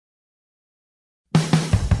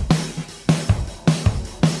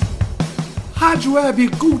Rádio Web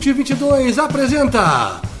Cult 22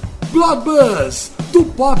 apresenta Bloodbuzz, do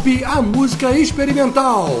pop à música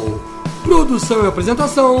experimental. Produção e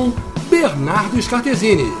apresentação, Bernardo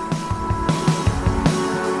Scartesini.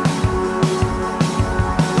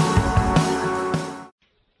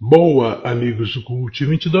 Boa, amigos do Cult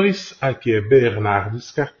 22, aqui é Bernardo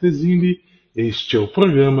Scartesini. Este é o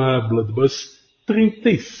programa Bloodbuzz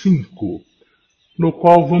 35, no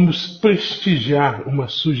qual vamos prestigiar uma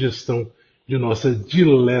sugestão de nossa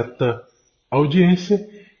dileta audiência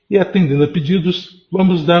e, atendendo a pedidos,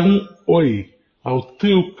 vamos dar um oi ao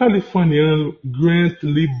trio californiano Grant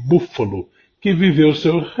Lee Buffalo, que viveu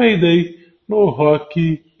seu heyday no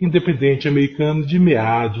rock independente americano de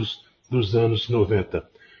meados dos anos 90.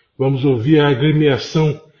 Vamos ouvir a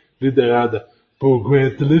agremiação liderada por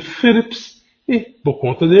Grant-Lee Phillips e, por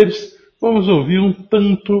conta deles, vamos ouvir um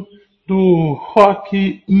tanto do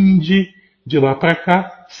rock indie de lá para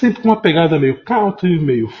cá, sempre com uma pegada meio country,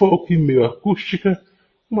 meio folk, meio acústica,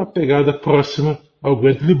 uma pegada próxima ao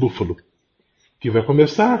Grant-Lee Buffalo, que vai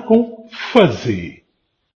começar com Fuzzy.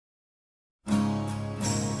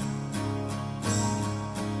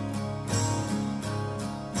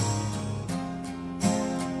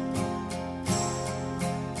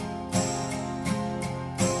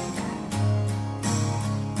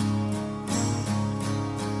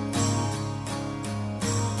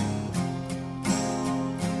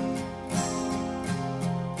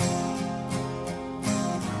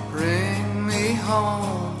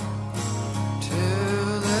 Home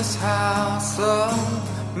to this house of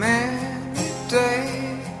many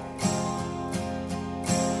days.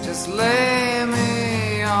 Just lay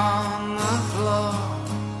me on the floor,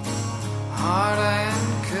 hard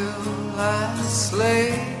and cool as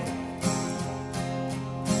sleep.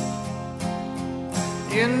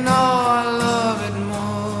 You know I love it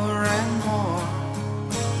more and more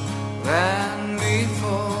than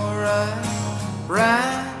before I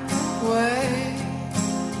ran away.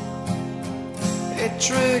 It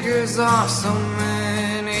triggers off so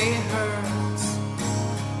many hurts,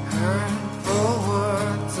 hurtful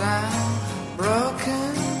words and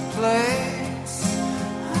broken plates.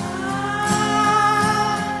 I'd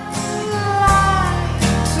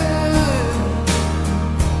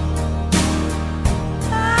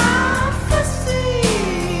like to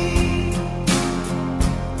see.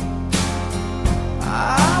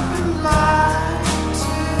 I've been lied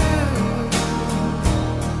to.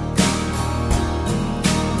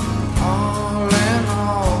 All in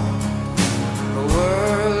all, the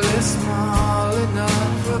world is small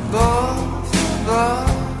enough for both of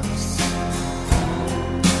us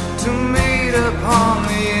to meet upon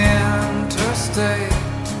the interstate,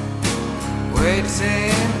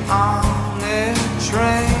 waiting on a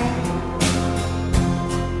train.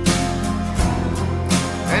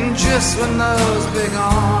 And just when those big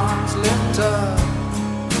arms lift up,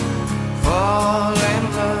 fall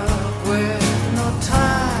in love with no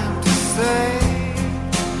time to say.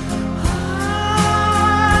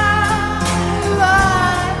 I'd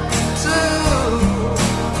like to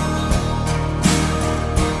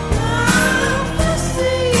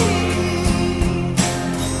see.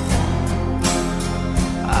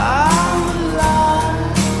 I would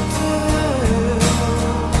like to see.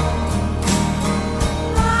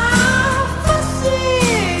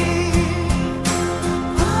 Buzzing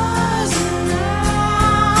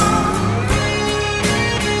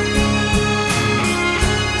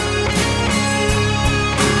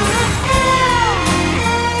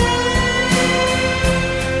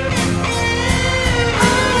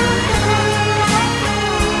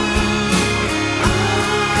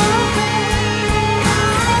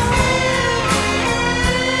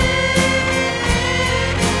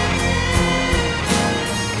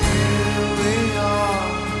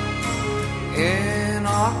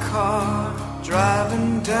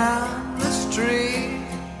driving down the street.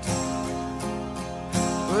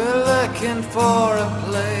 We're looking for a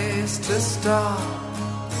place to stop,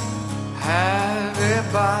 have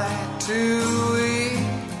a bite to eat.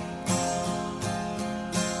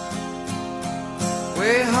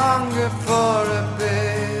 We hunger for a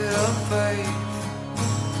bit of faith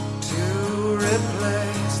to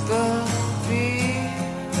replace the fear.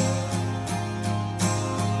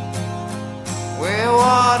 We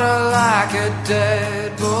water like a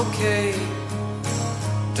dead bouquet,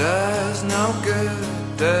 does no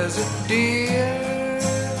good, does it, dear?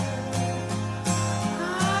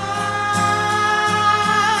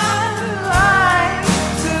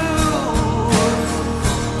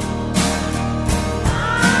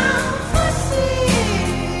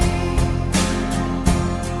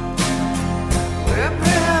 We've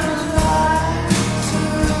been lied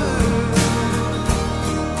to.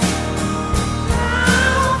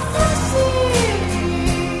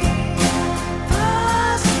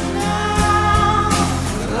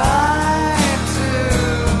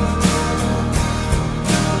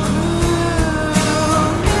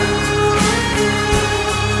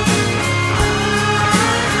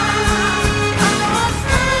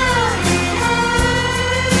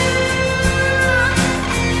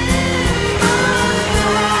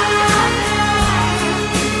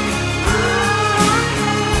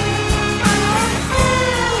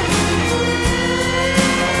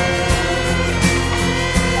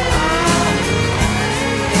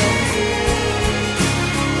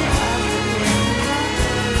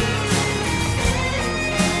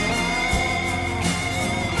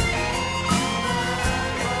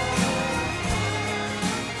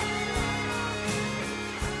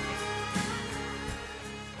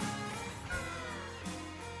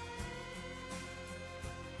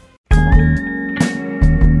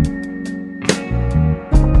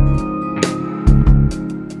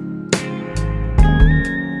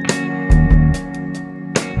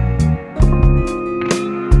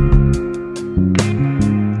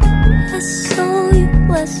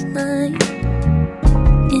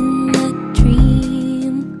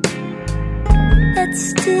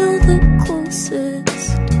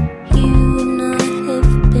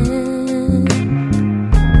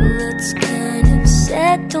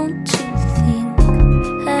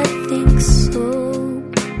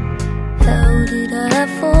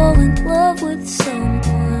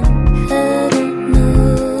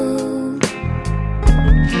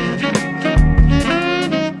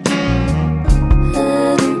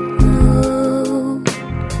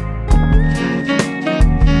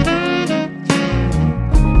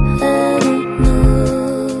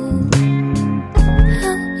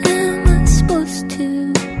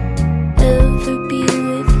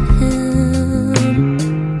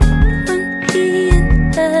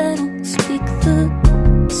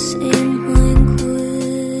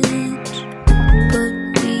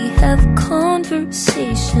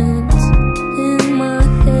 conversations in my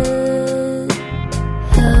head.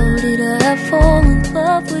 How did I fall in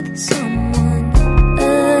love with someone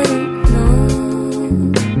I don't know?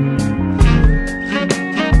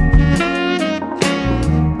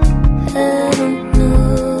 I don't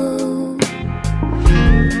know.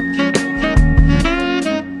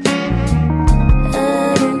 I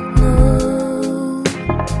don't know.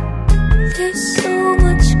 There's so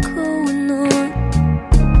much going on.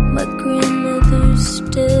 My grandmother's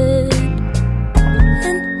dead,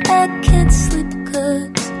 and I can't sleep 'cause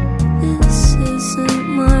this isn't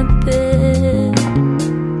my bed.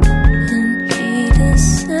 And he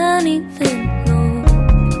doesn't even know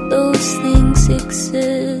those things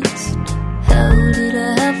exist. How did I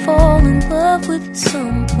fall in love with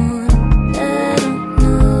someone I don't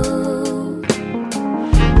know?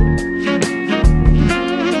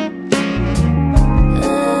 I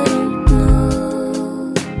don't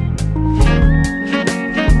know.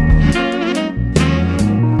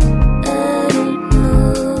 I don't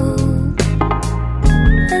know.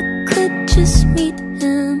 I could just meet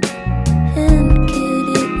him and get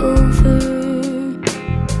it over.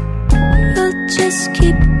 I'll just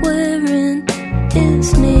keep wearing his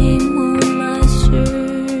name on my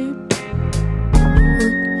shirt.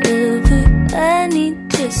 Whatever I need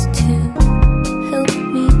just to help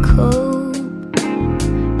me cope.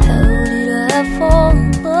 How did I fall in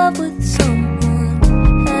love with someone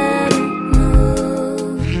I don't know?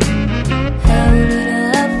 How did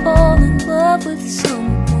I fall in love with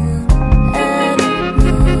someone I don't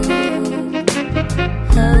know?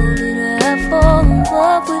 How did I fall in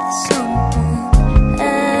love with someone I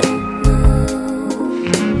don't know?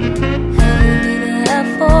 How did I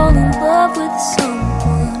fall in love with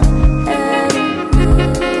someone I don't know?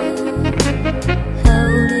 How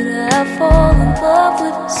did I fall in love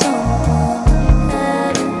with someone I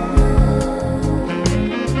don't know?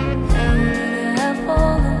 How did I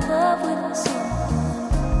fall in love with someone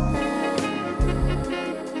I don't know?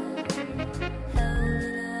 How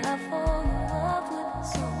did I fall in love with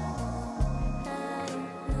someone I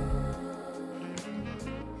don't know?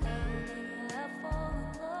 How did I fall in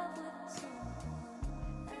love with someone I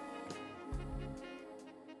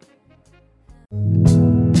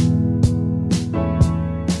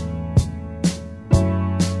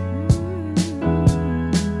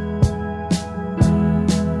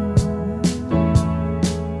know?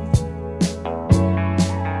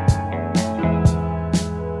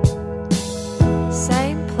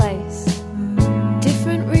 Same place,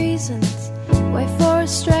 different reasons. Wait for a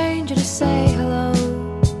stranger to say hello.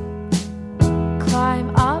 Climb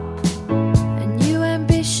up a new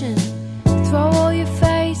ambition. Throw all your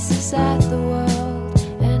faces at the world.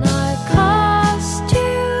 And I cast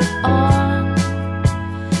you on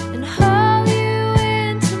and hurl you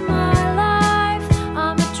into my life.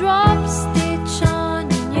 I'm a drop stitch on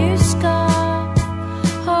your new scar.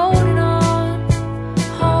 Holding on,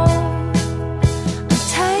 hold. I'm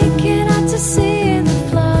taking out to sea in the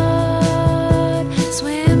flood.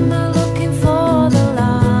 Swimmer looking for the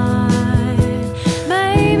line.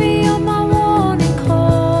 Maybe you're my warning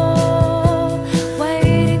call.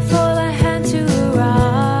 Waiting for the hand to arrive.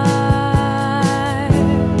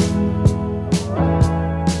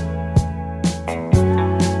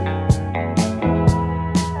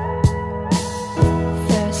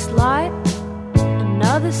 First light,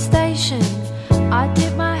 another station. I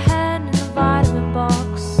dip my hand in the vitamin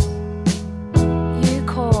box. You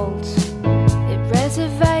called it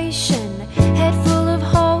reservation. Head full of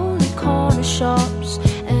holy corner shops.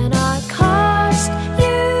 And I cast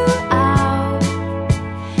you out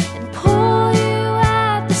and pull you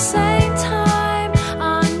at the same time.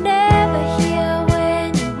 I'm never here when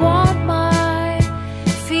you want my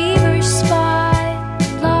feverish spine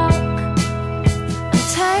lock. I'm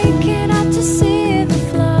taking out to sea in the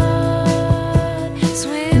flood.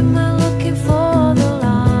 Swimmer looking for the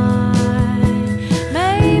line.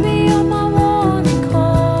 Maybe you're my warning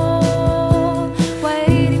call.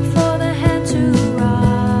 Waiting for the hand to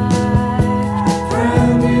arrive.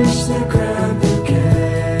 Brandish the grand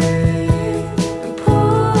bouquet and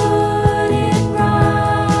put it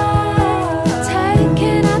right.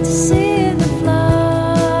 Taken out to sea in the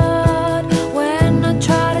flood.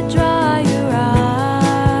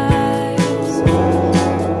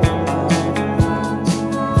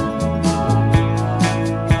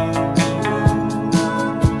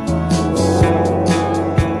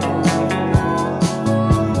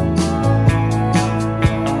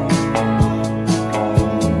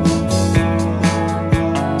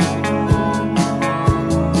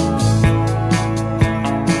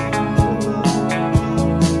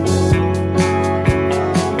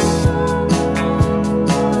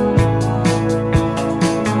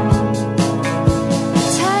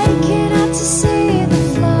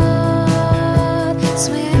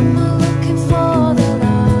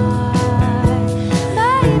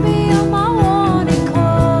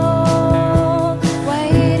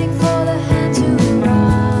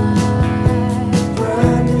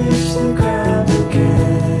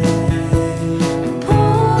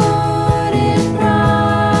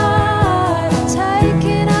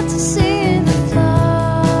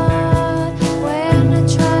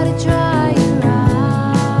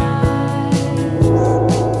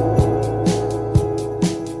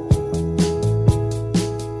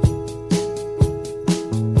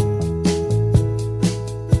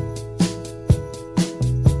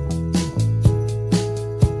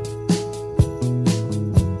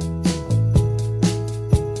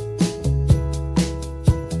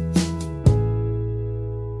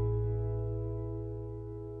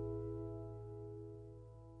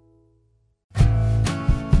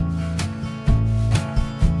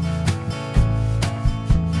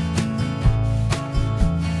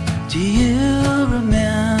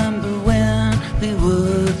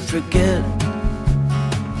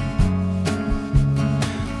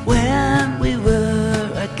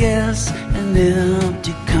 an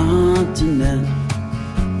empty continent.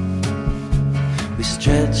 We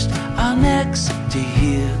stretched our necks to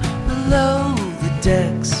here below the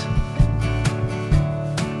decks,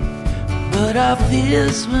 but our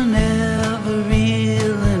fears were never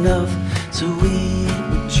real enough, so we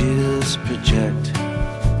would just project.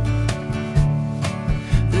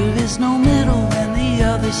 There is no middle and the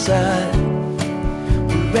other side.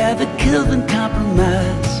 We'd rather kill than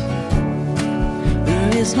compromise.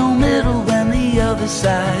 There is no middle and the other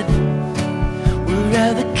side. We'd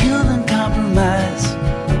rather kill than compromise.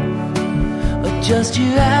 Adjust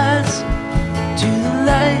your eyes to the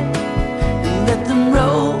light and let them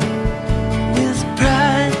roll with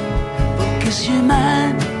pride. Focus your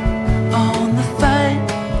mind on the fight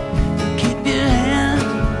and keep your hand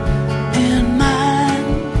in mine.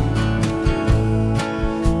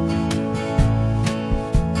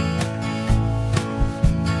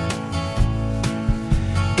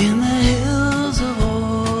 In the hills of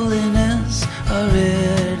holiness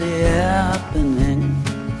already happening,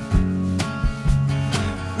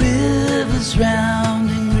 rivers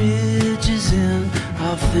rounding ridges in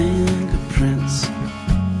our fingerprints.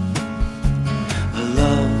 A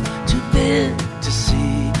love too big to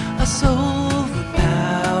see us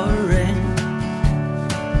overpowering.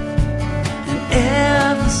 And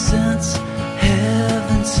ever since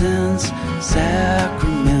heaven sends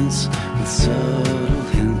sacraments with subtle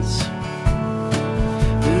hints,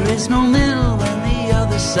 there is no middle and the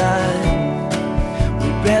other side.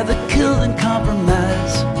 We'd rather kill than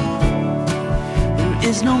compromise. There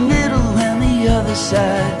is no middle and the other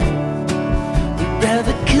side. We'd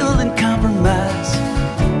rather kill than compromise.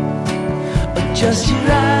 Adjust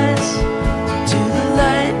your eyes to the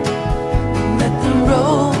light and let them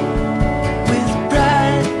roll with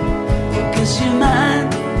pride. Focus your mind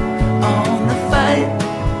on the fight.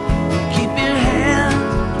 Keep your hand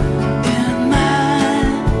in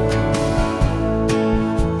mine.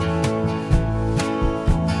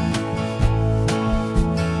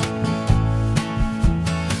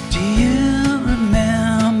 Do you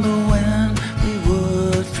remember when we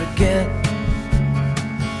would forget?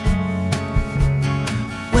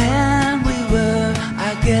 When we were,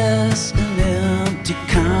 I guess, an empty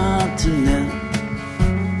continent.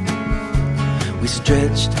 We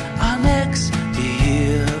stretched our necks to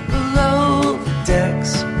here below the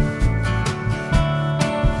decks,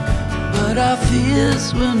 but our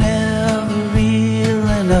fears were never real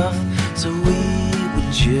enough, so we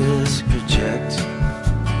would just project.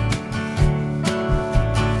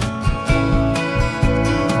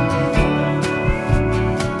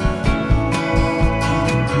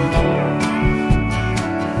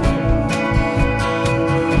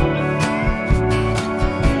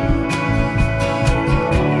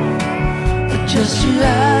 Adjust your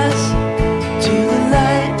eyes to the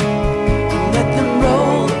light and let them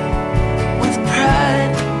roll with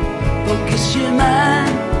pride. Focus your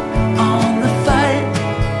mind on the fight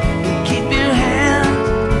and keep your hand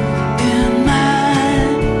in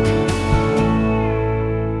mine.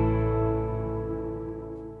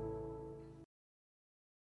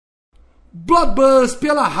 Bloodbuzz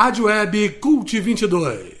pela rádio web Cult 22.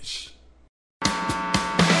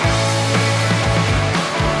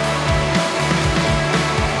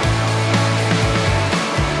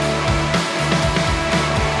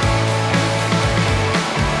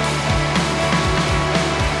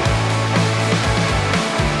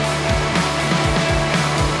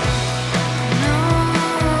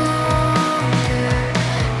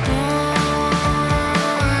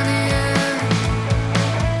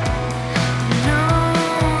 No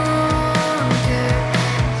longer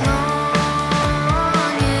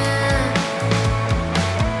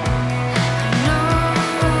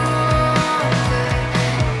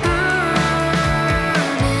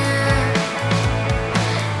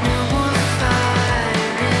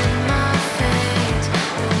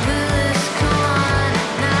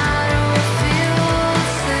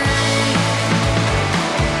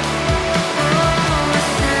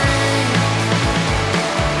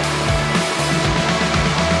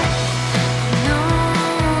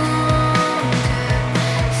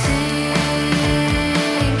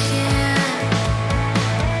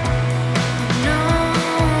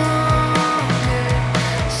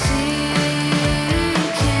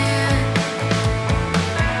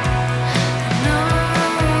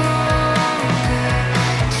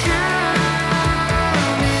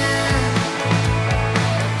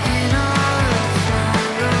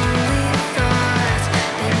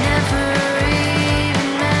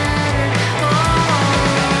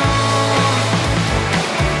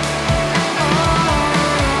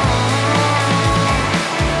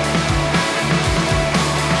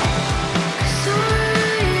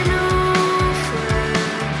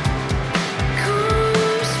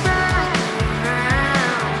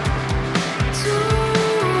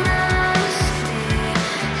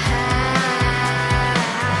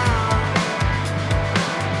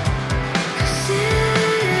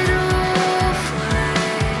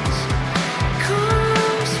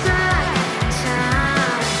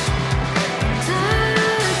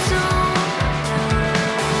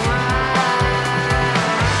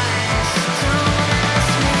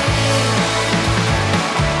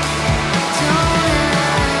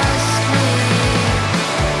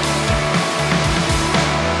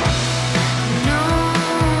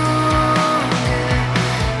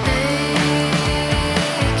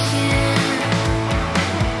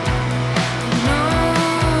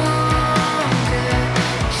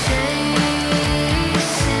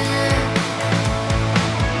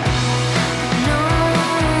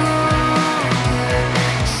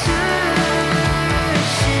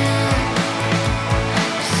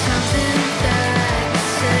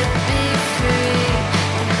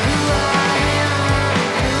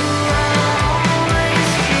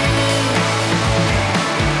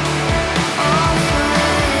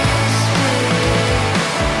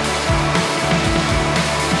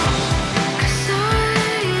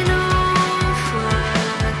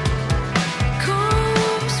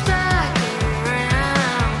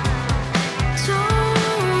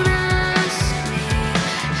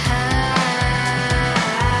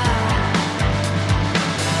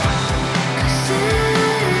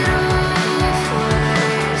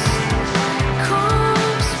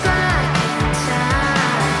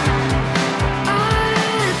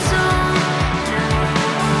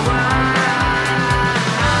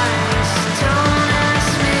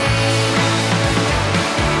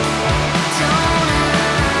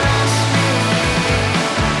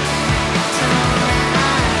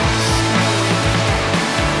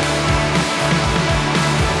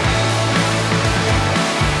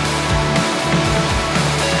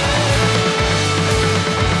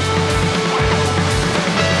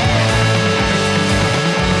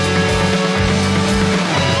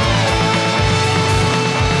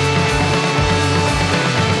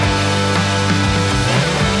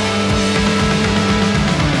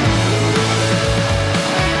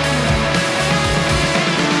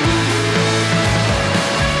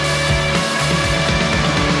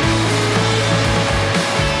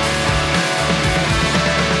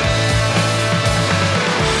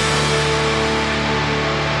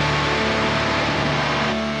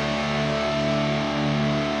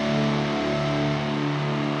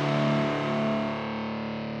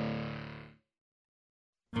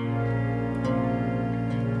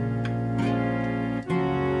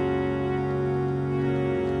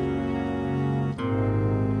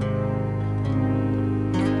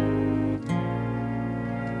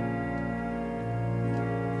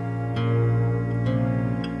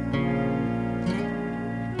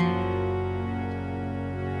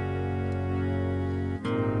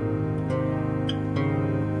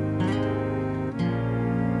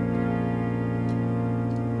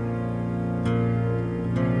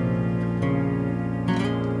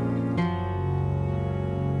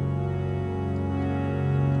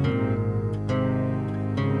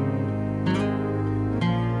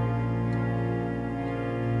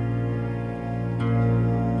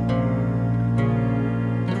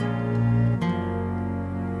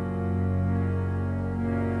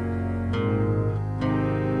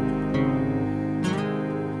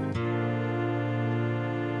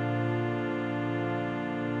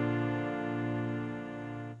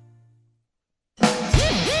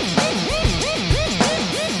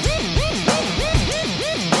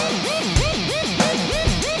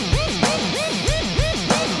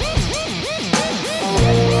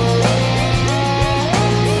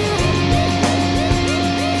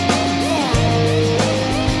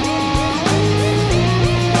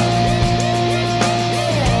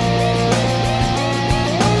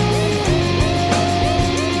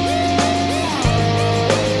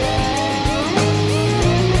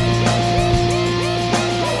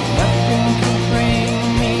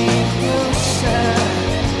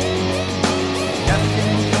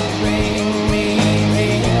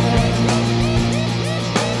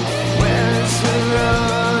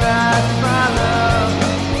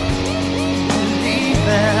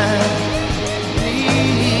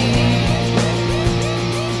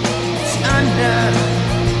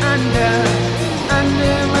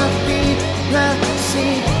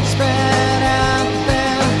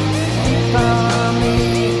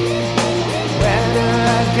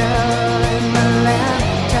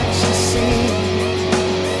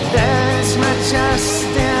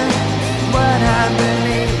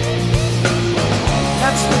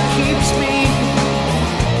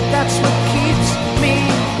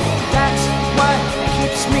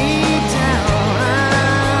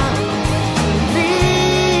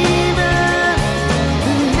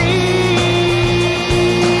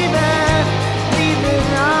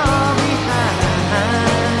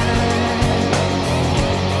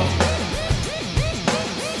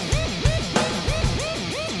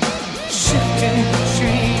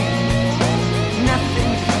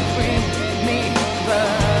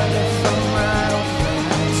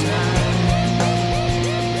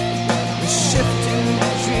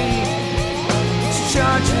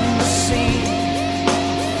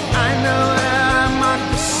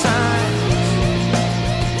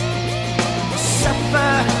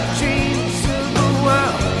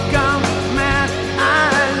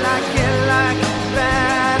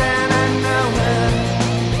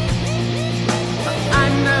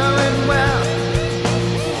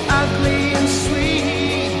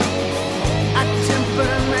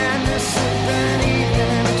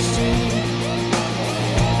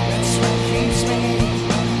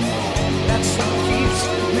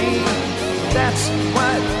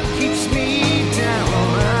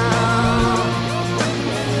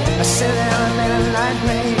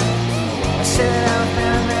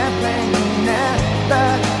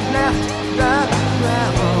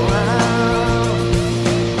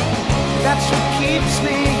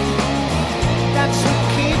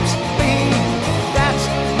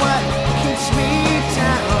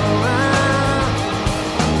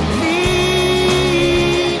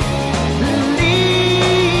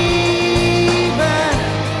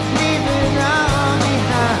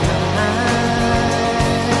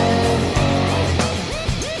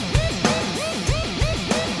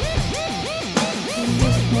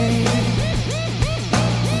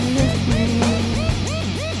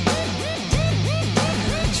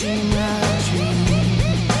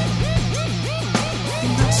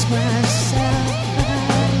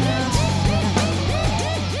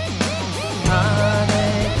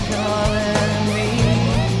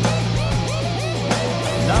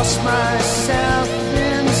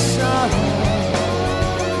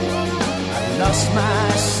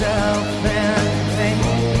myself in vain.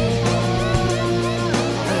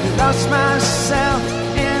 I lost myself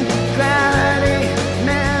in gravity,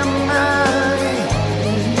 memory.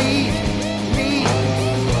 Leave.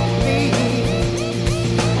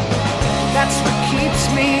 That's what keeps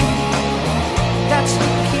me. That's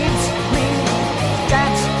what keeps me.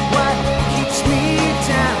 That's what keeps me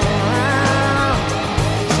down.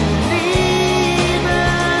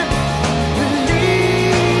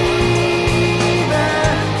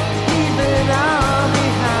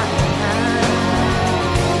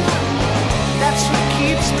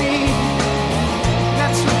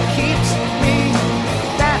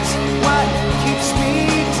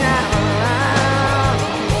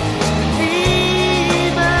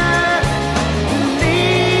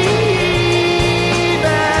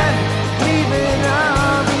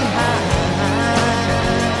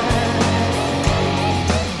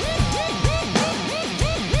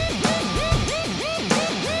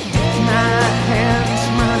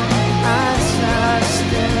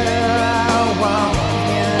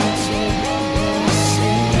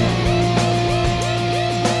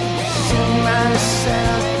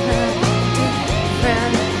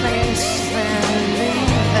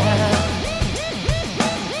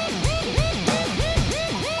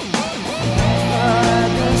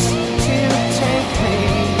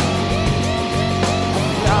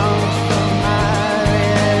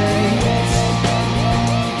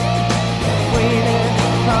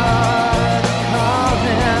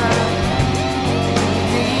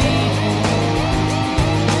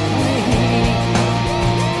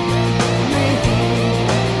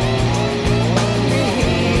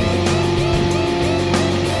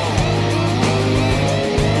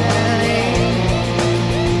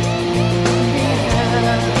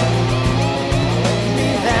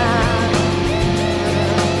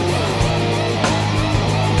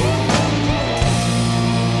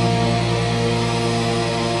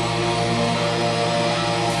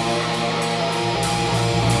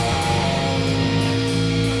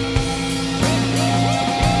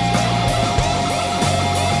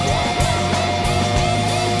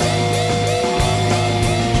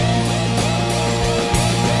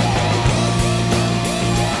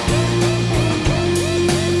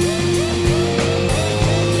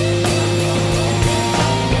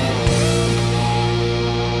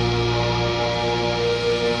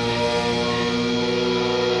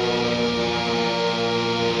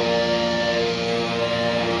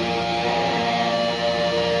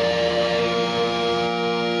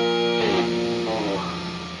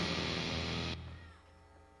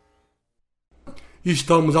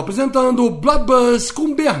 Estamos apresentando Bloodbuzz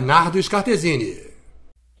com Bernardo Scartesini.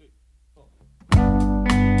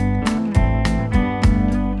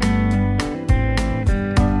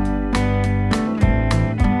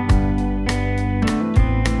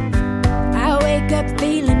 I wake up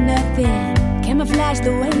feeling nothing, camouflage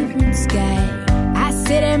the wave from the sky. I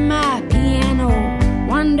sit at my piano,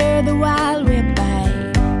 wonder the while we're by.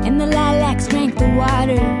 And the lilacs drank the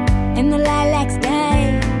water, and the lilacs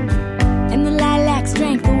died. And the lilacs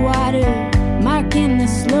drank the water, marking the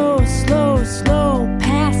slow, slow, slow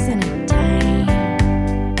passing of time.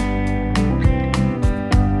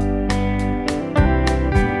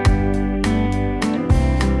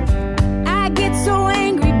 I get so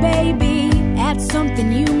angry, baby, at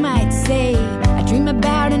something you might say. I dream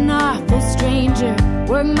about an awful stranger,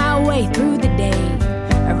 work my way through the day.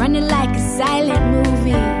 I run it like a silent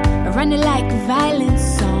movie, I run it like a violent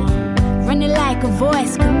song, run it like a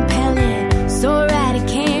voice compelling, so right it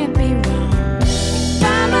can't be wrong. If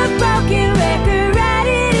I'm a broken record, write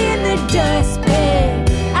it in the dustbin.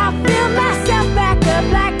 I fill myself back up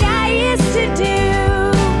like I used to do.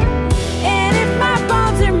 And if my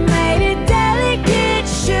bones are made of delicate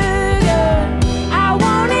sugar, I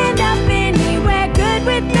won't end up anywhere good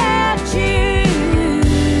without you.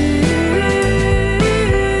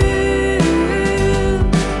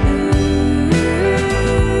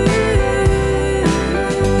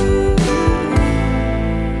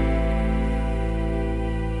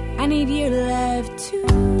 I need your love too.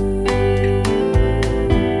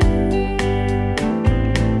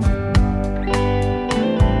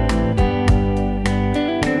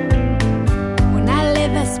 When I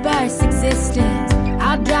live a sparse existence,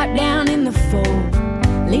 I'll drop down in the fold,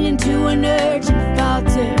 lean into an urge and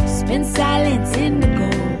falter, spin silence into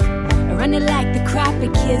gold. I run it like the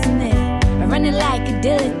Crappie Kismet, I run it like a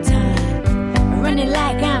dilettante, I run it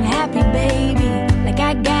like I'm happy, baby, like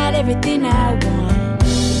I got everything I want.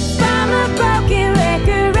 I'm a broken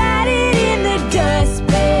record, write it in the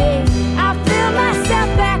dustbin. I fill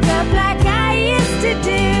myself back up like I used to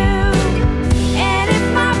do. And if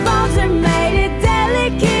my bones are made of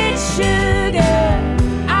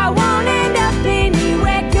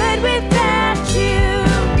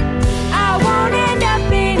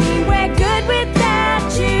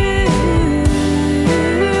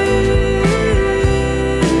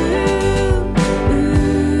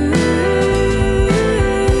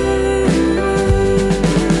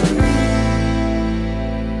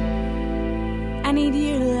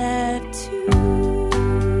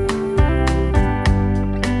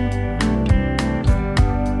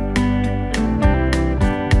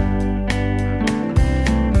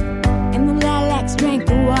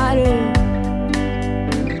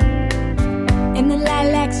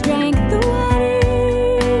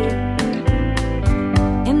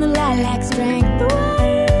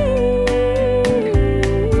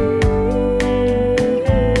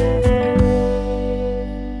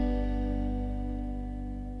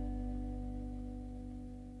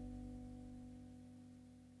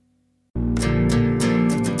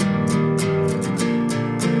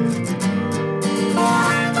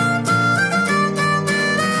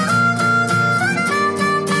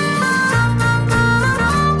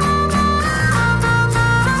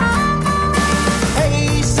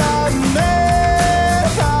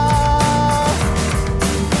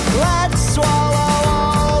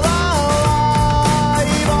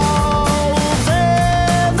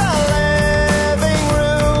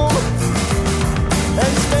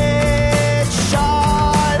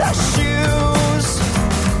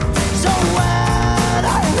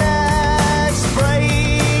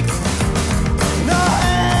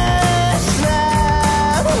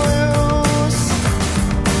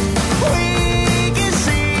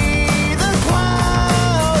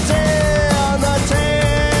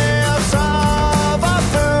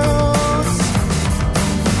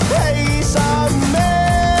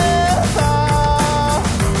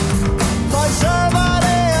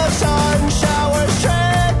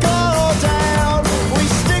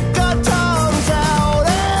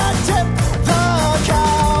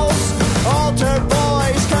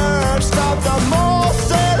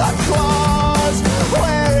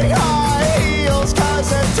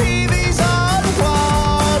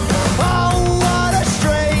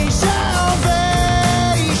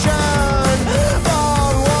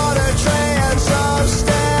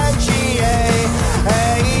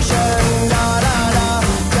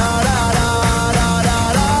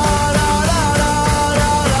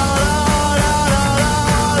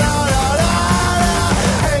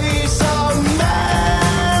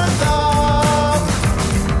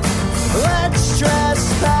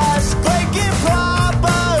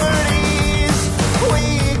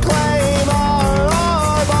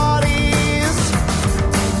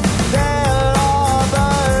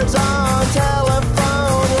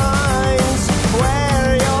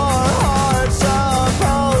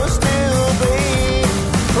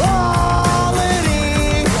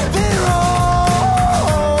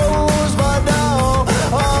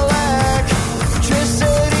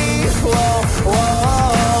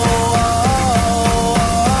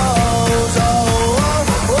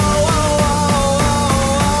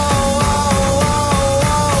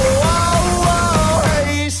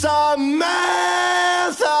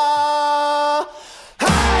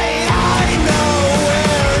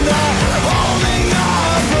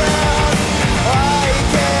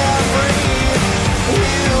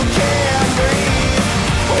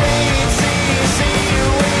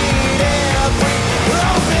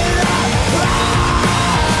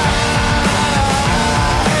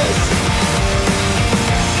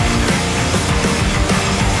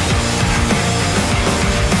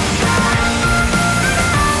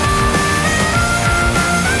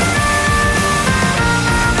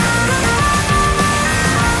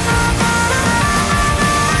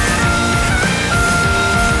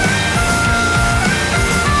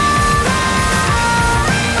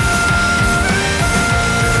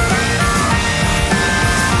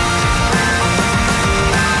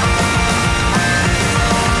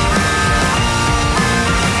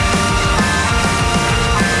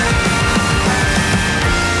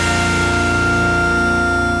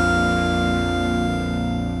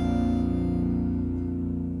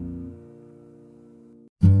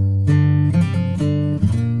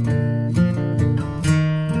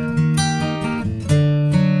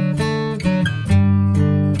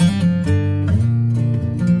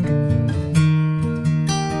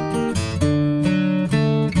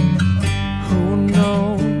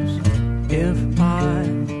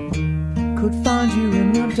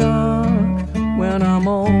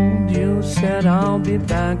be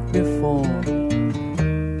back before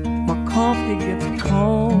my coffee gets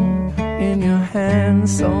cold in your hand.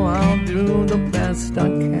 So I'll do the best I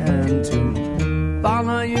can to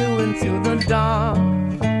follow you into the dark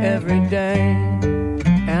every day.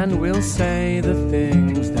 And we'll say the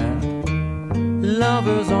things that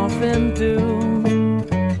lovers often do.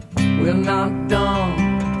 We're not dumb,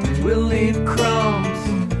 we'll leave crumbs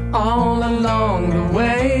all along the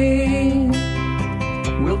way.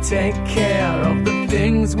 We'll take care of the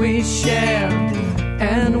things we share,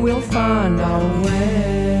 and we'll find our way.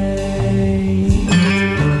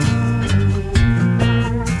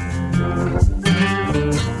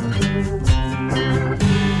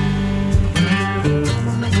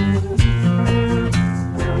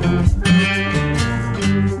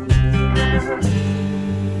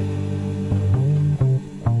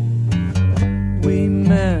 We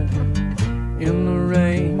met in the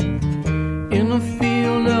rain, in a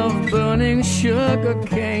field of burning sugar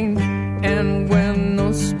cane. And when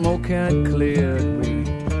the smoke had cleared, we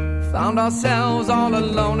found ourselves all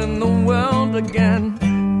alone in the world again.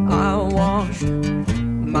 I washed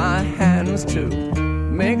my hands to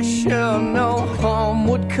make sure no harm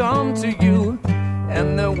would come to you.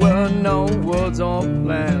 And there were no words or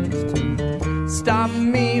plans to stop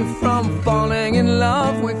me from falling in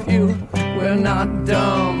love with you. We're not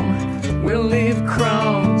dumb, we'll leave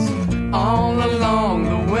crumbs all along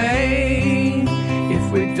the way.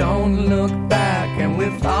 If we don't look back and we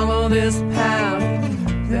follow this path,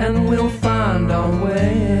 then we'll find our way.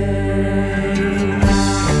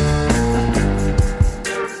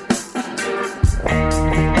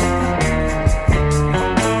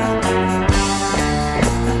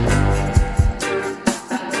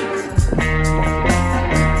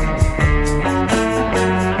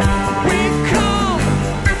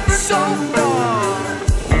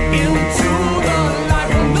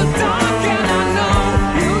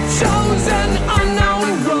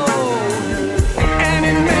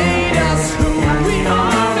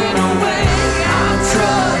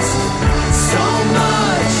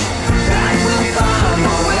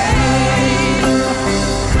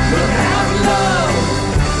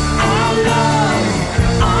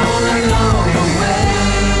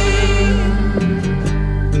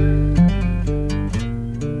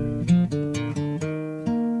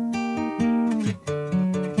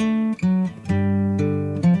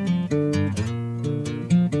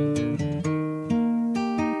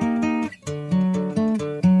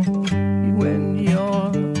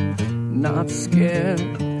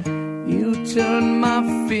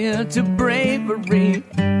 To bravery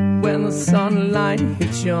when the sunlight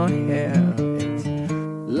hits your hair. It's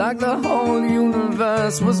like the whole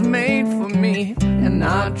universe was made for me. And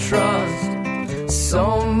I trust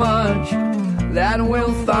so much that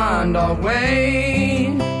we'll find our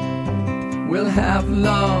way. We'll have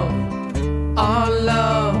love, our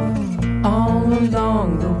love, all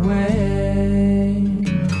along the way.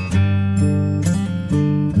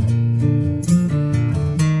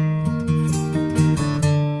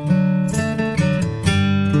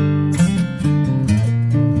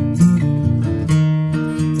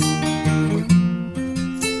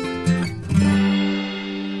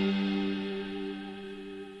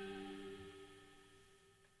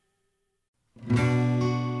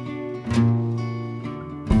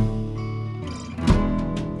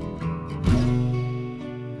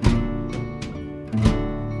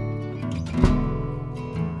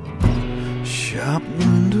 Shop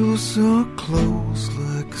windows are closed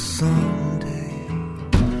like Sunday,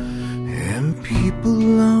 and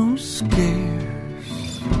people are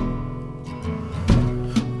scarce.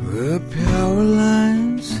 The power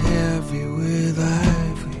lines heavy with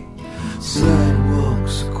ivy,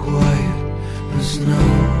 sidewalks are quiet, there's no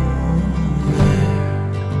one there.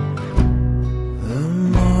 The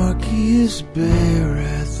marquee is bare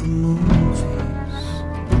at the movies,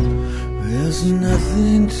 there's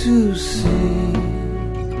nothing to see.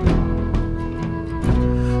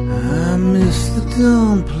 I miss the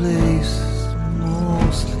dumb places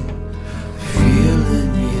mostly,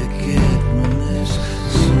 feeling you get when there's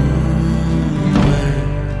somewhere,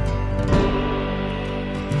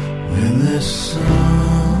 when there's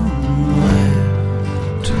somewhere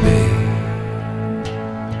to be.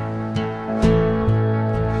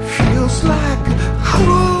 Feels like a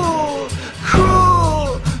cruel, cruel,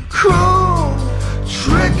 cruel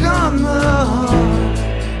trick on the heart.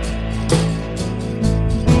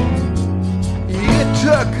 It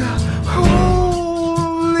took a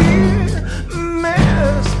holy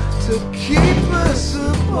mess to keep us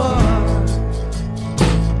apart.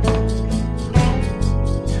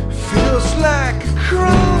 Feels like a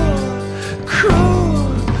cruel, cruel,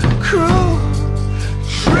 cruel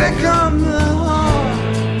trick on the heart.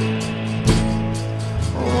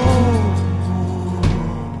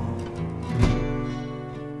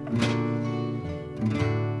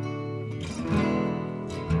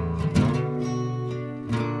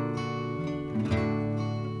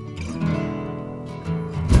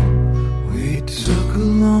 We took a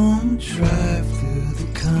long drive through the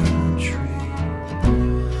country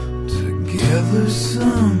to gather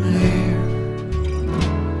some air.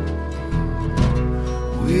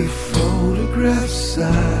 We photographed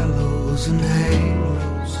silos and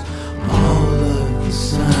halos, all of the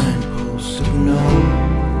signposts of nowhere.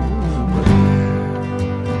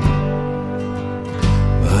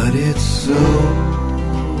 But it's so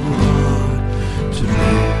hard to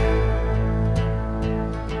bear.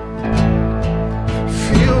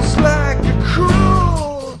 Feels like a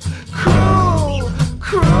cruel, cruel,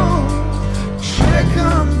 cruel trick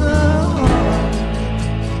on the heart.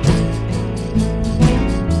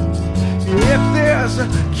 If there's a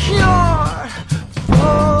cure,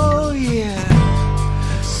 oh yeah,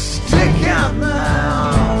 stick out my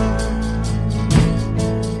arm.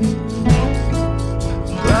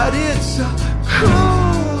 But it's a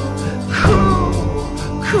cruel, cruel,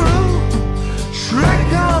 cruel trick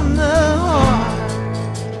on the heart.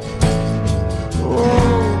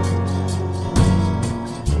 Oh,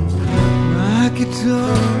 my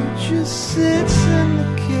guitar just sits in the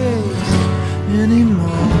case anymore.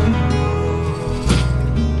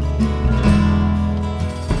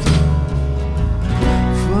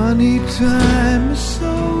 Funny time is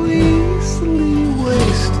so easily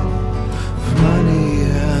wasted. Funny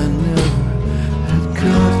I never had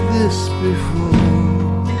got this before.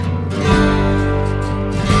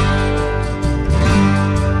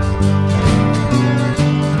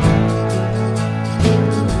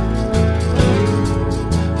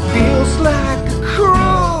 Feels like a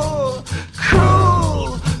cruel,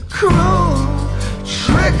 cruel, cruel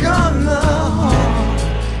trick on the heart.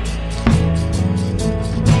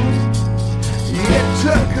 It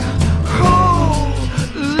took a holy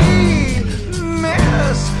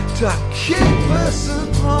mess to keep us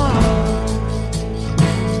apart.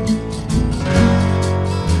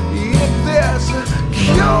 If there's a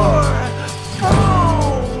cure,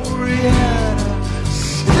 oh yeah,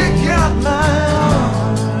 stick out my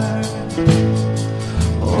arm.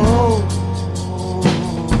 Oh.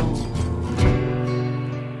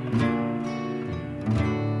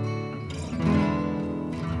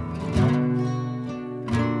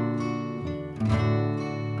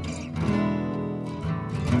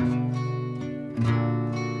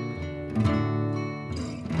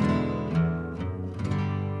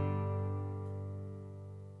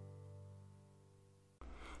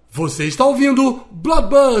 Você está ouvindo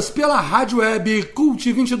Bloodbuzz pela rádio web Cult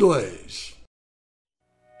 22.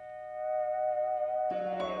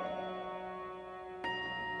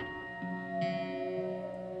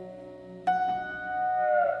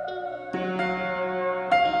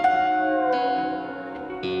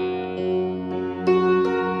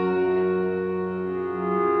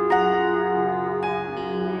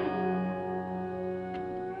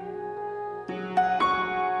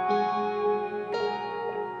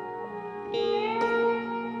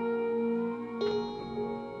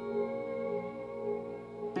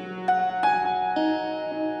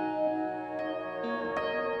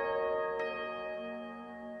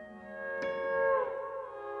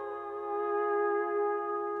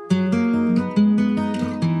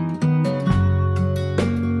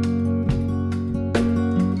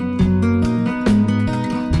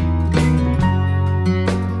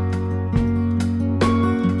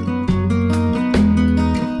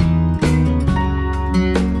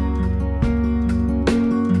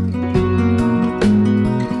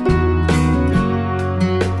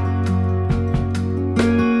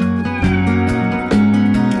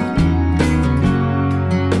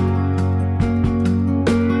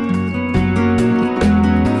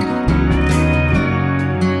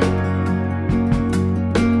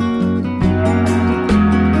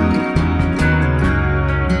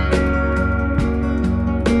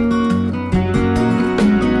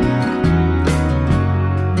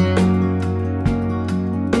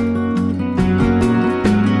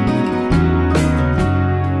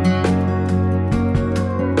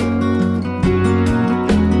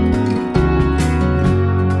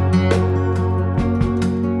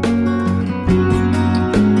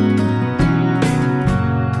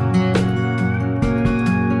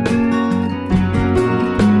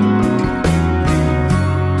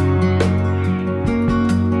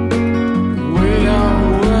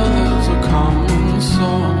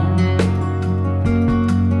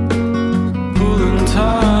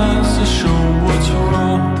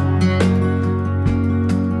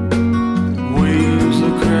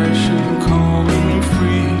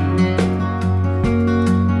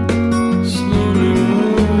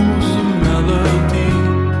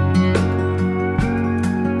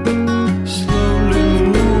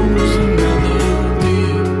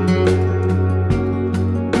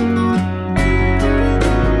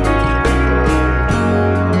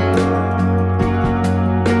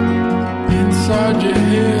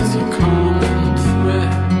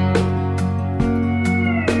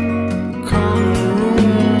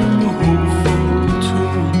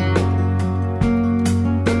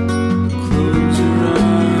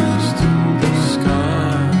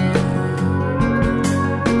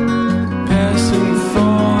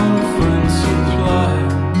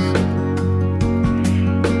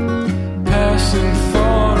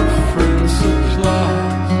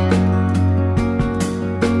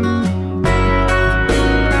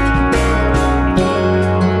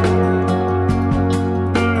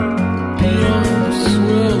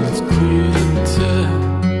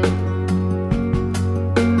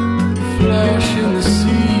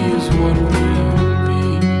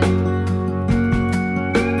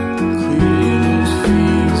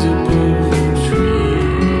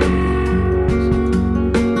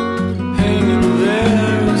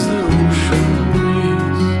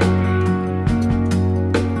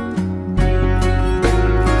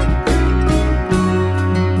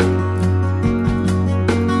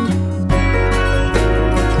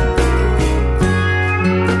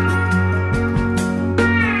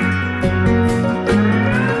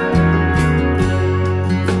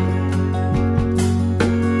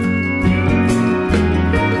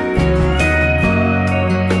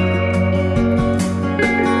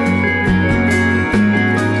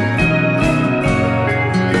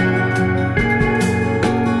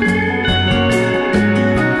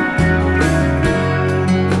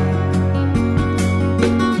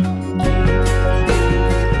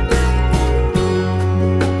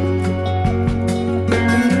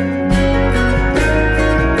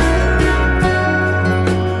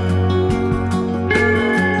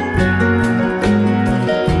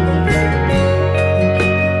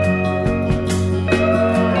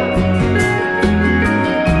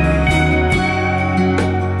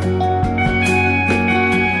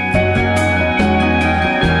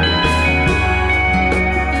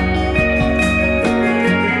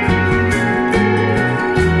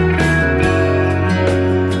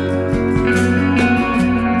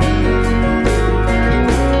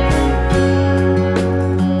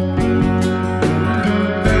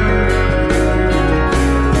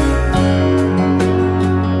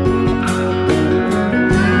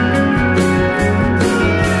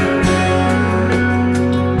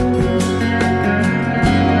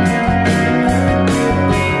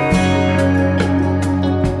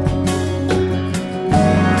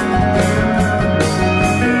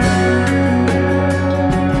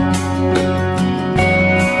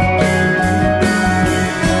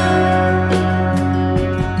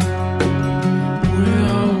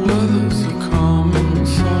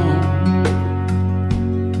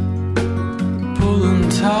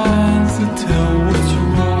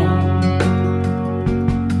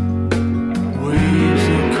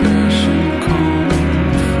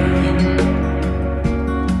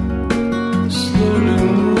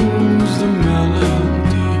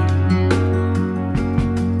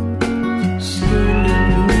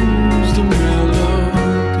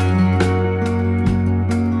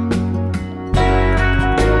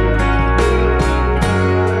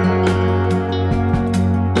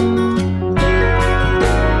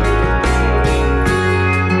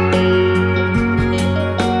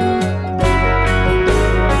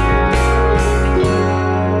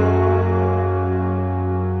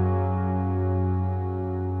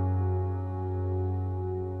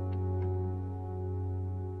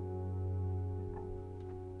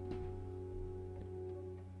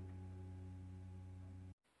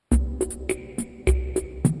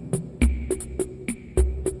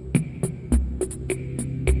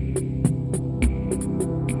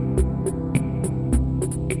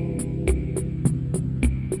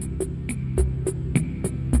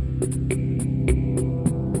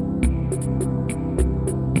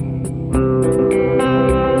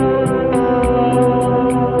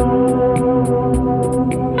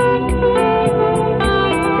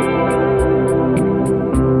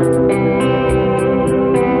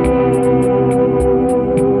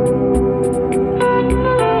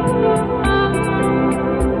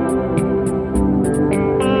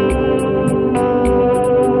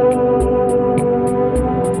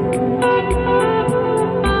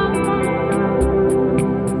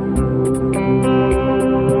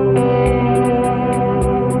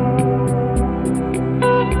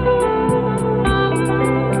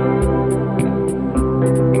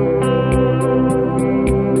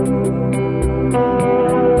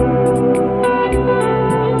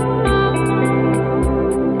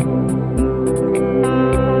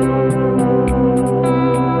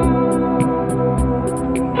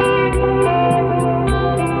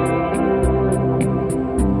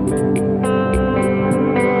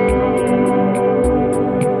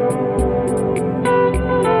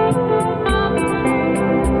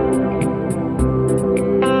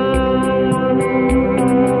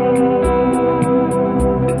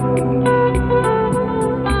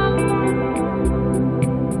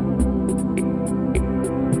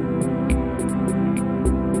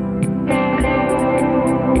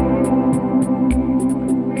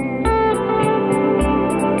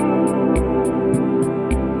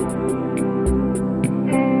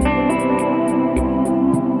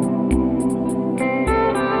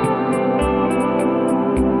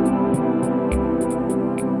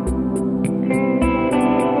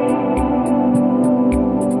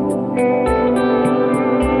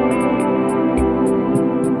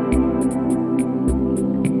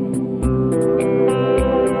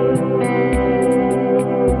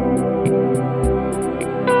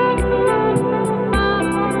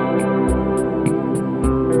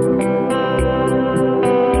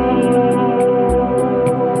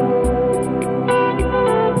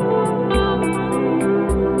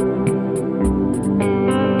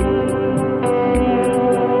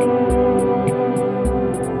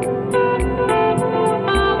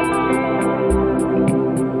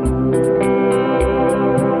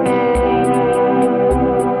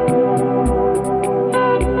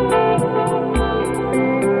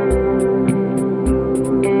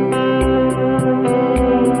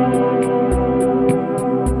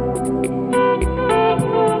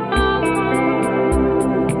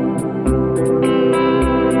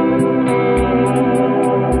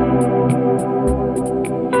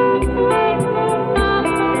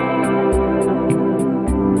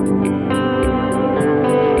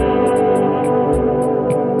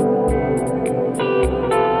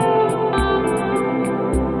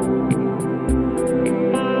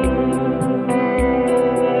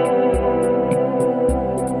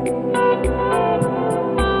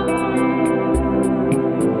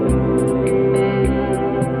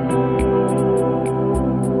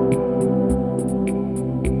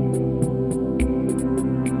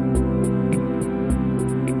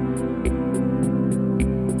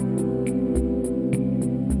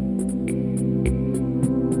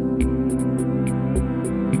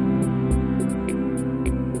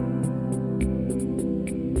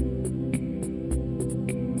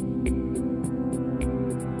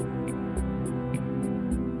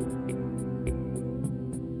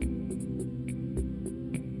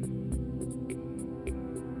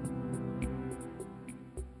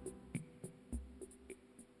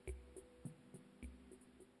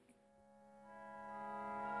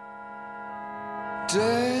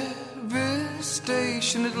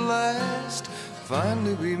 Devastation at last,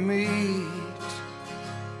 finally we meet.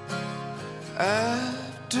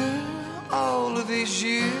 After all of these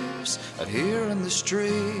years out here in the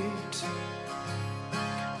street,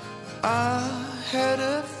 I had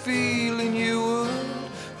a feeling you would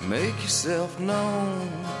make yourself known.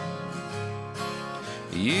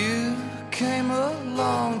 You came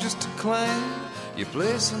along just to claim your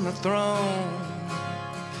place on the throne.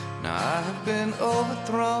 Now I have been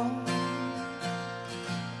overthrown,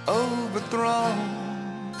 overthrown.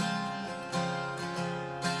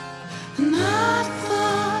 And I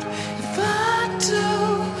thought if I do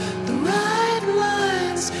the right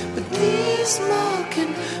lines, but these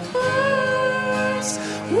mockingbirds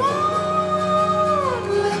won't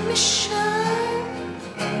let me shine.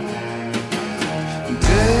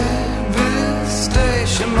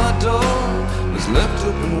 Devastation, my door was left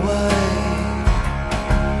open wide.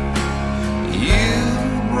 You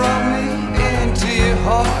brought me into your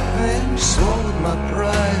heart, then you swallowed my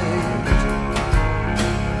pride.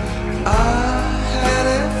 I had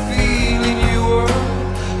a feeling you were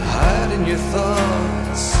hiding your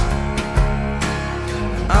thoughts.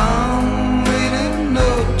 I'm waiting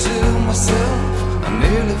up to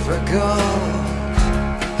God,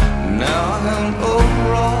 now I'm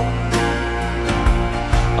overall.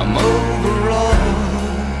 I'm overall.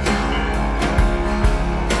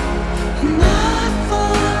 And I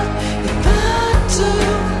thought if I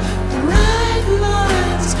took the right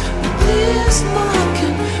lines with these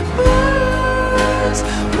mockingbirds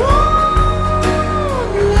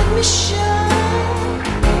won't let me shine.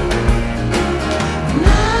 And I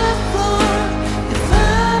thought if I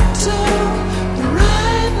took the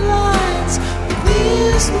right lines with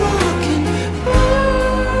these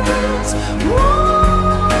mockingbirds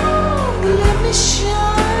won't let me shine.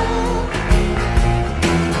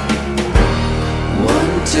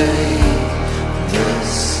 One day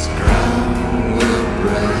this ground will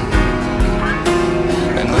break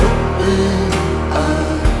and open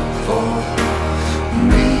up for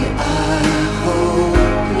me. I hope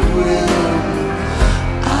it will.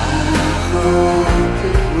 I hope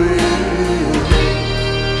it will.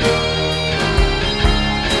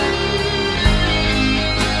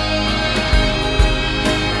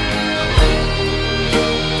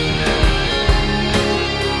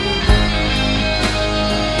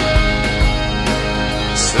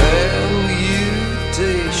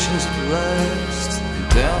 Salutations at last,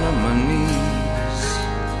 down on my knees.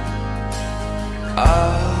 I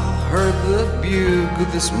heard the bugle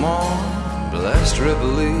this morning blast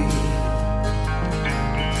reveille.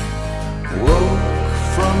 Woke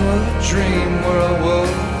from a dream where I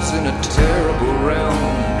was in a terrible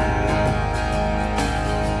realm.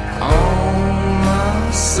 All my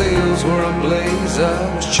sails were ablaze, I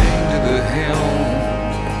was chained to the helm.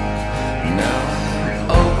 Now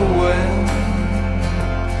I'm overwhelmed,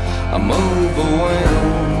 I'm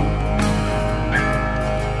overwhelmed.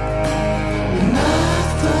 And I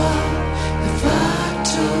thought if I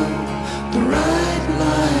took the right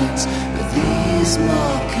lines, but these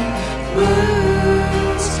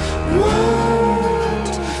mockingbirds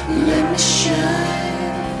won't let me shine.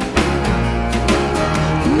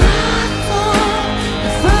 And I thought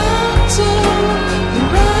if I took the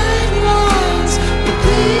right lines, but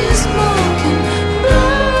these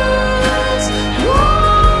mockingbirds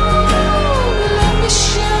won't let me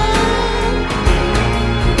shine.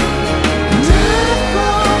 And I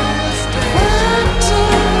thought if I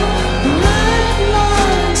took the right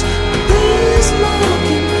lines, but these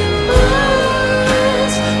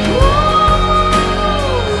mockingbirds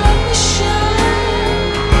won't let me shine.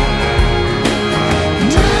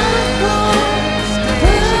 And I thought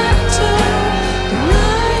if I took the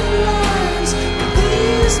right lines, but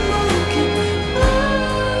these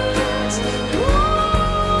mockingbirds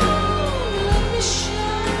won't let me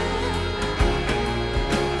shine.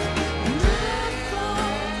 And I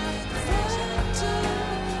thought if I took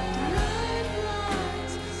the right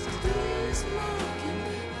lines, but these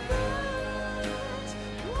mockingbirds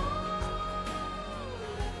won't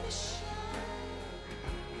let me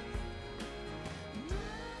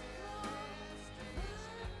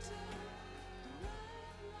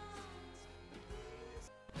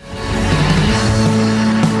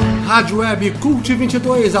Rádio Web Cult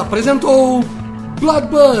 22 apresentou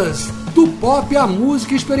Bloodbuzz, do pop à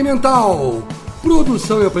música experimental.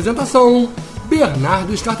 Produção e apresentação,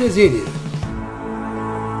 Bernardo Scartesini.